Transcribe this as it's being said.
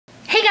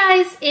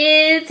guys,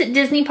 it's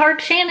Disney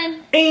Parks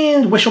Shannon.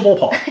 And Wishable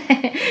Paul.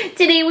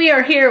 Today we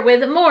are here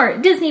with more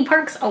Disney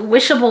Parks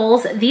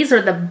Wishables. These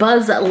are the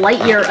Buzz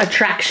Lightyear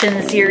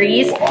attraction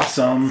series. Ooh,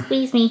 awesome.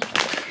 Squeeze me.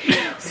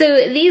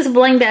 So these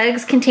blind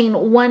bags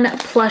contain one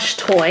plush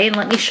toy, and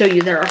let me show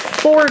you, there are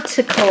 4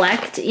 to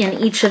collect in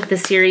each of the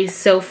series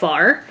so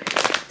far.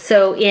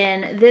 So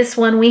in this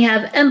one we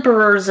have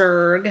Emperor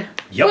Zurg,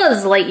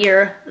 Buzz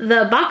Lightyear,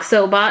 the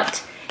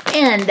Boxobot,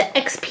 and the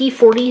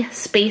XP-40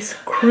 Space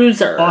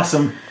Cruiser.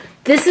 Awesome.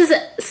 This is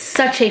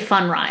such a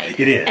fun ride.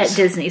 It is. At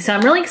Disney, so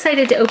I'm really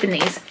excited to open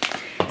these.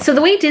 So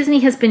the way Disney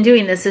has been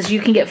doing this is you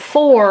can get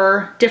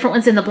 4 different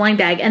ones in the blind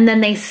bag, and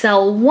then they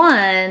sell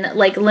one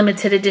like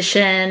limited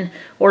edition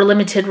or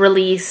limited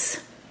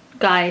release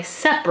guy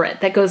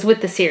separate that goes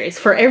with the series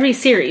for every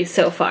series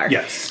so far.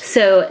 Yes.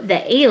 So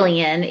the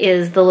alien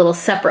is the little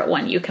separate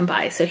one you can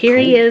buy. So here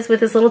he is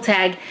with his little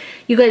tag.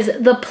 You guys,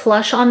 the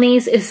plush on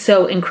these is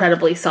so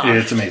incredibly soft.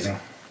 It's amazing.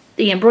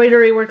 The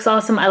embroidery works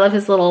awesome. I love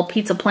his little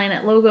Pizza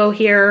Planet logo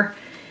here.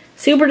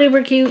 Super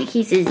duper cute.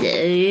 He says,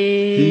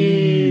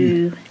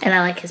 ooh. And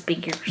I like his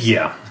big ears.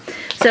 Yeah.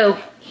 So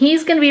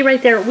he's going to be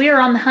right there. We are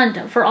on the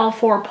hunt for all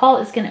 4. Paul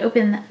is going to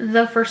open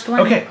the first one.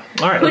 Okay.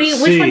 All right. Which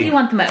one do you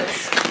want the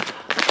most?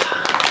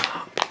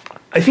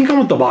 I think I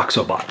want the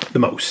Boxobot the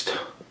most.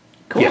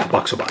 Cool. Yeah,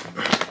 Boxobot.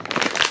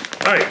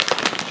 All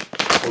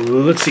right.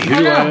 Let's see. Who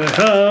do I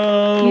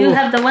have? You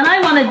have the one I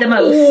wanted the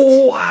most.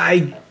 Oh,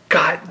 I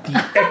got the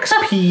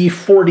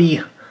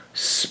XP-40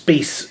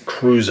 Space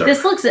Cruiser.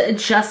 This looks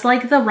just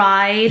like the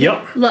ride.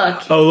 Yep.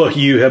 Look. Oh, look.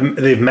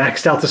 They've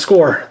maxed out the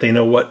score. They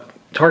know what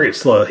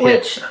targets to hit.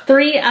 Which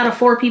 3 out of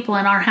 4 people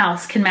in our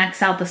house can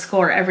max out the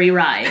score every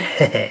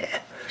ride.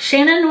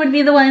 Shannon would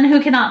be the one who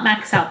cannot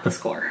max out the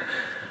score.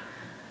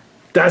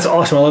 That's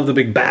awesome. I love the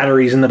big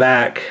batteries in the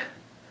back.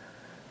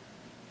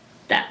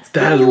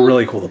 That is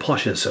really cool. The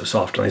plush is so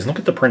soft on these. Look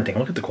at the printing.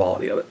 Look at the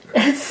quality of it.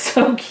 It's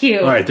so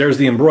cute. All right, there's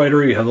the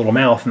embroidery. You have a little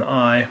mouth and the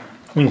eye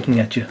winking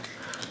at you.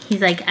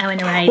 He's like, I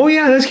want to ride. Oh,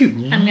 yeah, that's cute.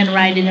 I'm going to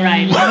ride in the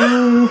ride.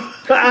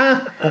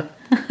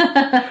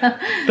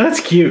 That's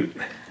cute.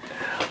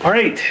 All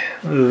right,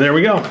 there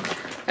we go.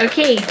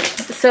 Okay,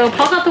 so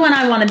Paul got the one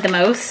I wanted the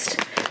most.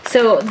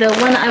 So the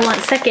one I want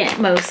second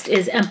most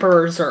is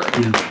Emperor Zurg.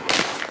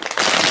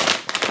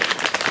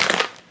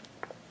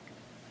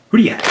 Who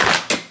do you have?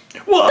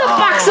 Whoa, the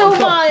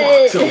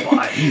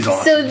Boxobot! He's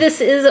awesome. So this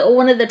is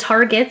one of the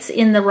targets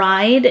in the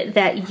ride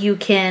that you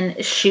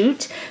can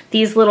shoot.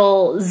 These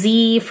little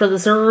Z for the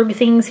Zurg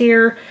things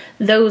here,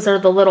 those are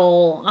the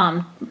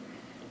little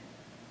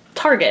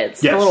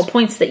targets, the little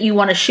points that you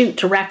want to shoot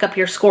to rack up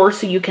your score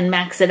so you can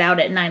max it out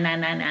at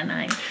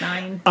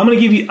 99999.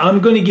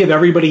 I'm going to give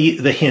everybody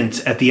the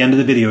hints at the end of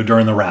the video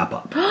during the wrap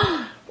up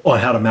on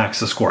how to max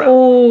the score out.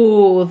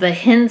 Oh, the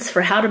hints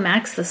for how to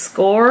max the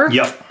score?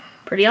 Yep.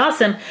 Pretty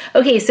awesome.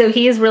 Okay, so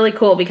he is really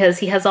cool because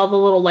he has all the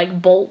little like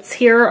bolts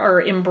here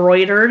are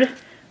embroidered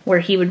where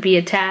he would be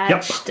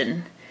attached,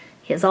 and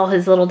he has all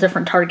his little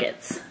different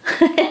targets.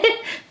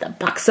 The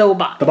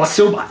Boxobot. The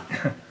Boxobot.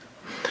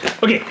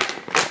 Okay.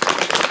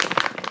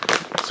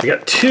 So we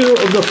got 2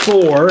 of the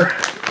 4.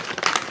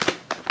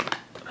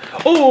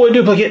 Oh, a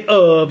duplicate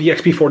of the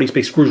XP-40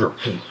 Space Cruiser.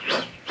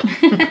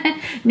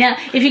 Now,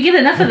 if you get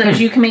enough of those,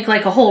 you can make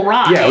like a whole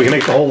ride. Yeah, we can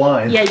make the whole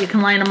line. Yeah, you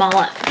can line them all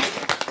up.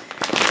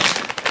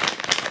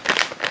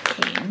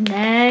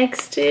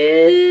 Next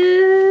is...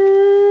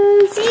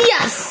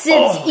 Yes!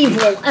 It's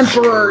evil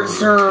Emperor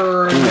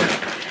Zurg.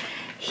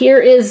 Here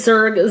is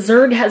Zurg.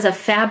 Zurg has a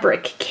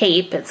fabric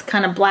cape. It's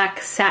kind of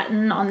black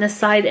satin on this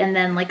side and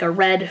then like a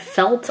red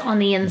felt on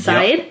the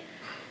inside. Yep.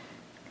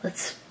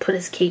 Let's put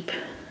his cape...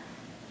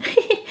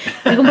 You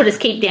can put his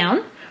cape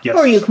down. Yes.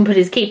 Or you can put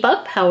his cape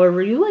up,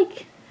 however you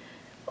like.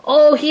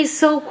 Oh, he's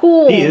so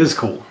cool. He is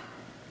cool.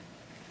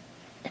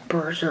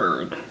 Emperor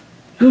Zurg.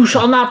 You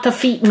shall not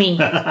defeat me.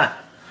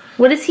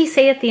 What does he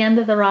say at the end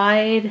of the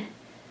ride?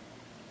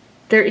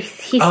 He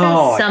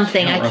says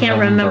something. I can't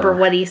remember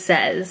what he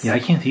says. Yeah, I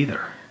can't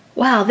either.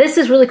 Wow, this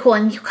is really cool.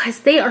 And you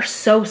guys, they are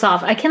so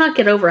soft. I cannot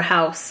get over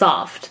how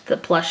soft the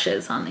plush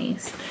is on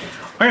these.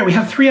 All right, we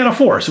have 3 out of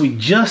 4. So we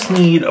just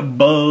need a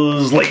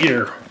Buzz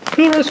Lightyear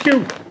to the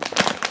rescue.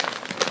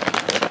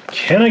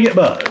 Can I get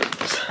Buzz?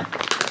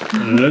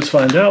 Let's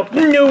find out.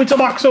 No, it's a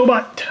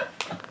Boxobot.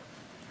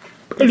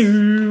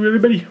 Hello,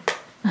 everybody.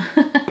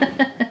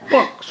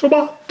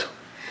 Boxobot.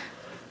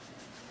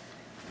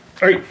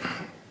 All right,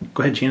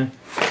 go ahead, Shannon.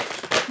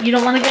 You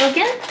don't want to go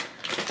again?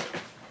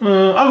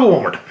 I'll go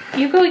one more time.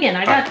 You go again.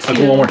 I got 2. I'll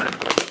go one more time.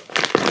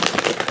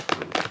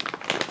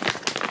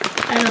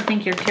 I don't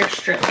think your tear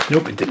strip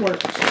Nope, it didn't.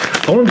 works.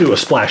 I want to do a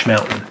Splash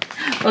Mountain.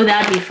 Oh,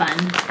 that'd be fun.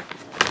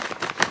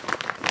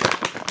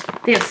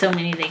 They have so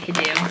many they could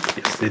do.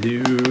 Yes, they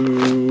do.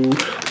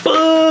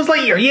 Buzz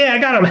Lightyear. Yeah, I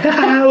got him.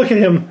 Look at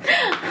him.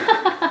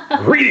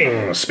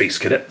 Greetings, Space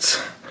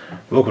Cadets.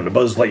 Welcome to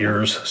Buzz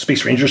Lightyear's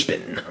Space Ranger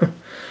Spin.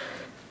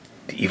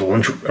 The evil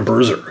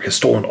Emperor Zurg has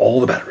stolen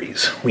all the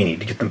batteries. We need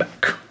to get them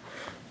back.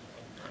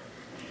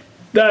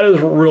 That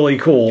is really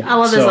cool. I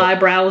love his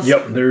eyebrows.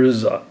 Yep,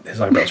 there's his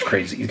eyebrows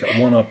crazy. He's got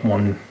one up,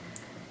 one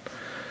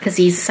Because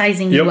he's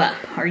sizing you up.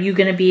 Are you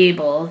going to be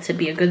able to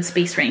be a good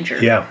Space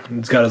Ranger? Yeah,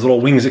 it's got his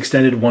little wings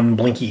extended, one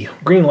blinky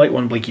green light,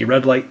 one blinky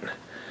red light.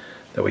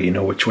 That way you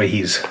know which way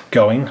he's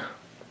going.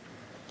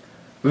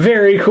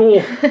 Very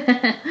cool.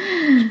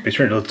 Space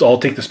Ranger, let's all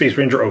take the Space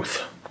Ranger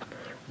oath.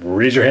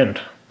 Raise your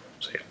hand.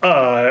 Say,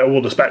 I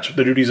will dispatch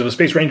the duties of a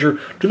Space Ranger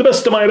to the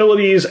best of my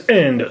abilities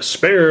and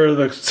spare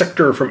the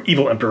sector from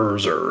evil Emperor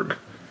Zurg.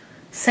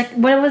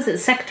 What was it,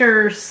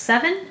 Sector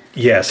 7?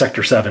 Yeah,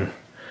 Sector 7.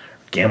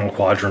 Gamma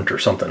Quadrant or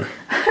something.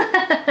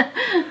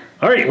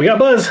 All right, we got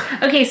Buzz.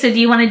 Okay, so do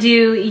you want to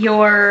do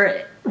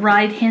your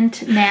ride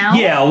hint now?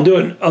 Yeah, I'll do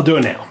it. I'll do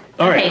it now.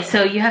 All right. Okay,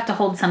 so you have to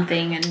hold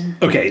something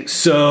and... Okay,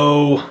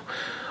 so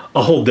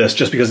I'll hold this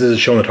just because this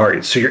is showing the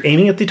targets. So you're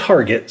aiming at the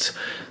targets,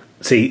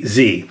 say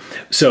Z.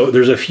 So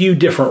there's a few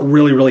different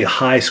really, really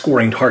high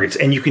scoring targets,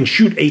 and you can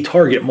shoot a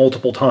target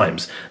multiple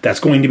times. That's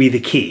going to be the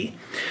key.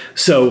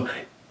 So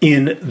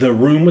in the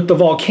room with the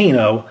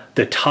volcano,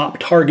 the top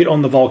target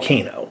on the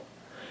volcano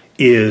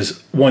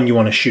is one you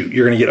want to shoot.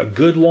 You're going to get a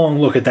good long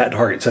look at that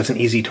target, so that's an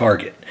easy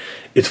target.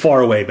 It's far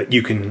away, but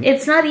you can...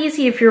 It's not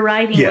easy if you're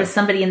riding with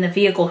somebody in the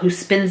vehicle who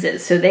spins it,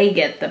 so they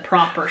get the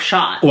proper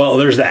shot. Well,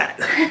 there's that.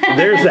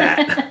 There's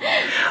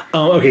that.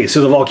 Okay,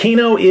 so the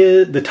volcano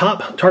is the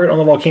top target on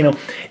the volcano,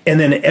 and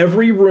then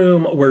every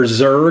room where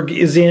Zurg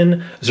is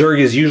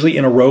usually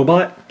in a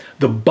robot.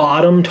 The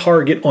bottom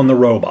target on the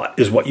robot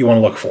is what you want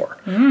to look for.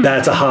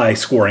 That's a high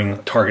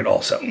scoring target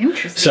also.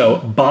 Interesting. So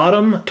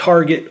bottom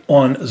target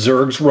on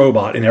Zurg's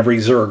robot in every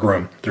Zurg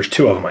room, there's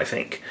 2 of them, I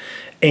think,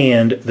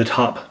 and the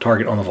top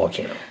target on the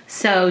volcano.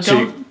 So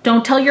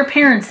don't tell your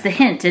parents the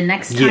hint, and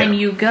next time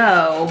you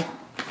go,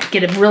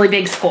 get a really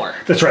big score.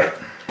 That's right.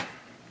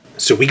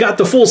 So we got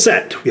the full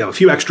set. We have a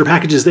few extra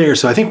packages there,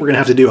 so I think we're going to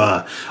have to do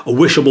a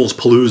Wishables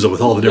Palooza with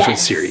all the different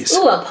series.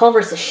 Ooh, a Paul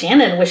versus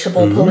Shannon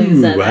Wishable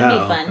Palooza.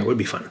 Wow, that'd be fun. That would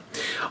be fun.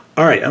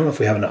 All right, I don't know if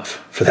we have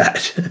enough for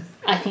that.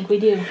 I think we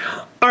do.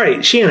 All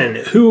right,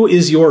 Shannon, who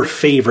is your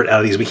favorite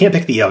out of these? We can't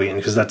pick the alien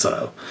because that's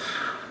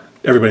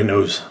everybody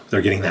knows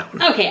they're getting that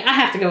one. Okay, I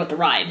have to go with the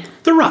ride.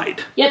 The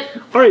ride. Yep.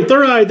 All right, the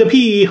ride, the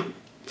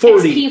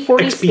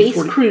XP40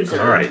 Space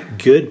Cruiser. All right,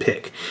 good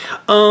pick.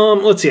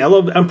 Let's see. I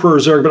love Emperor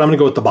Zurg, but I'm going to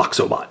go with the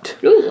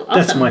Boxobot. Ooh, awesome.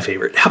 That's my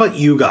favorite. How about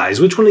you guys?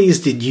 Which one of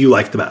these did you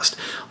like the best?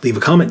 Leave a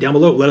comment down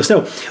below. Let us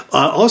know.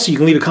 Also, you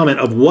can leave a comment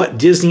of what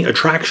Disney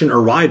attraction or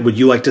ride would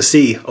you like to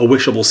see a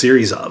Wishable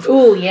series of.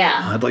 Ooh,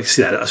 yeah. I'd like to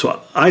see that.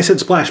 So I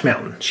said Splash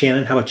Mountain.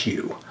 Shannon, how about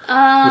you?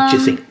 What do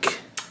you think?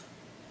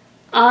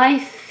 I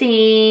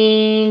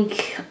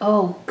think...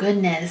 Oh,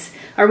 goodness.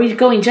 Are we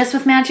going just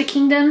with Magic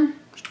Kingdom?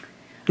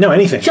 No,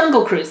 anything.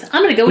 Jungle Cruise.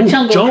 I'm going to go with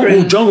Jungle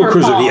Cruise. Jungle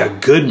Cruise would be a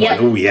good one. Yep.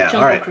 Oh, yeah.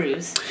 Jungle All right.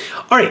 Cruise.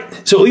 All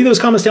right. So leave those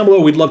comments down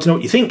below. We'd love to know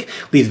what you think.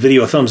 Leave the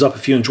video a thumbs up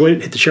if you enjoyed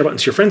it. Hit the share button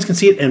so your friends can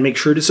see it. And make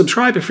sure to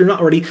subscribe if you're not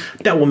already.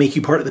 That will make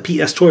you part of the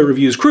PS Toy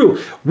Reviews crew,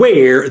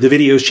 where the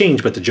videos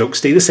change, but the jokes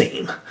stay the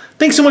same.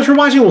 Thanks so much for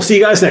watching. We'll see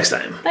you guys next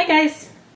time. Bye, guys.